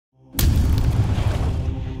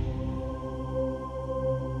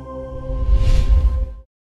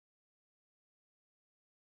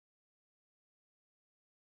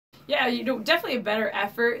Yeah, definitely a better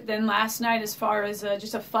effort than last night as far as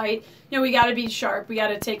just a fight. We got to be sharp. We got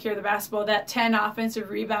to take care of the basketball. That 10 offensive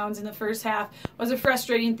rebounds in the first half was a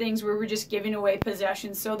frustrating things where we're just giving away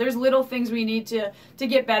possessions. So there's little things we need to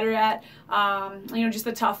get better at. Just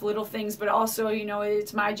the tough little things, but also,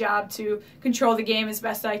 it's my job to control the game as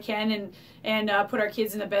best I can and put our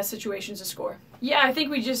kids in the best situations to score. Yeah, I think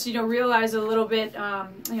we just, realized a little bit,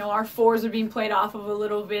 our fours are being played off of a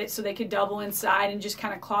little bit so they could double inside and just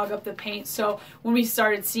kind of clog up the paint. So when we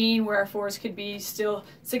started seeing where our fours could be still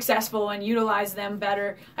successful and utilize them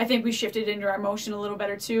better, I think we shifted into our motion a little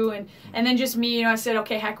better too. And then just me, I said,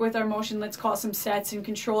 okay, heck with our motion, let's call some sets and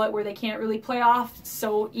control it where they can't really play off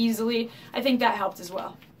so easily. I think that helped as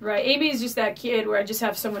well. Right. Amy is just that kid where I just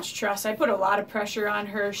have so much trust. I put a lot of pressure on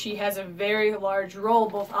her. She has a very large role,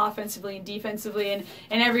 both offensively and defensively. And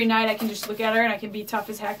every night I can just look at her and I can be tough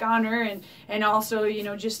as heck on her. And also,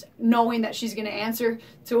 just knowing that she's going to answer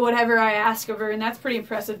to whatever I ask of her. And that's pretty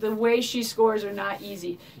impressive. The way she scores are not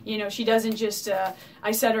easy. She doesn't just, I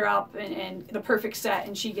set her up and the perfect set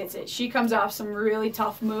and she gets it. She comes off some really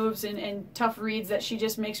tough moves and tough reads that she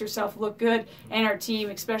just makes herself look good and our team,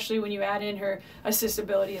 especially when you add in her assist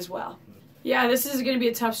ability as well. Yeah, this is going to be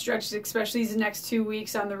a tough stretch, especially these next 2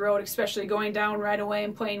 weeks on the road, especially going down right away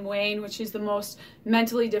and playing Wayne, which is the most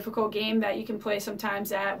mentally difficult game that you can play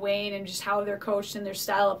sometimes at Wayne and just how they're coached and their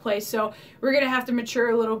style of play. So we're going to have to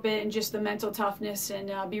mature a little bit in just the mental toughness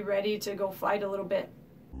and be ready to go fight a little bit.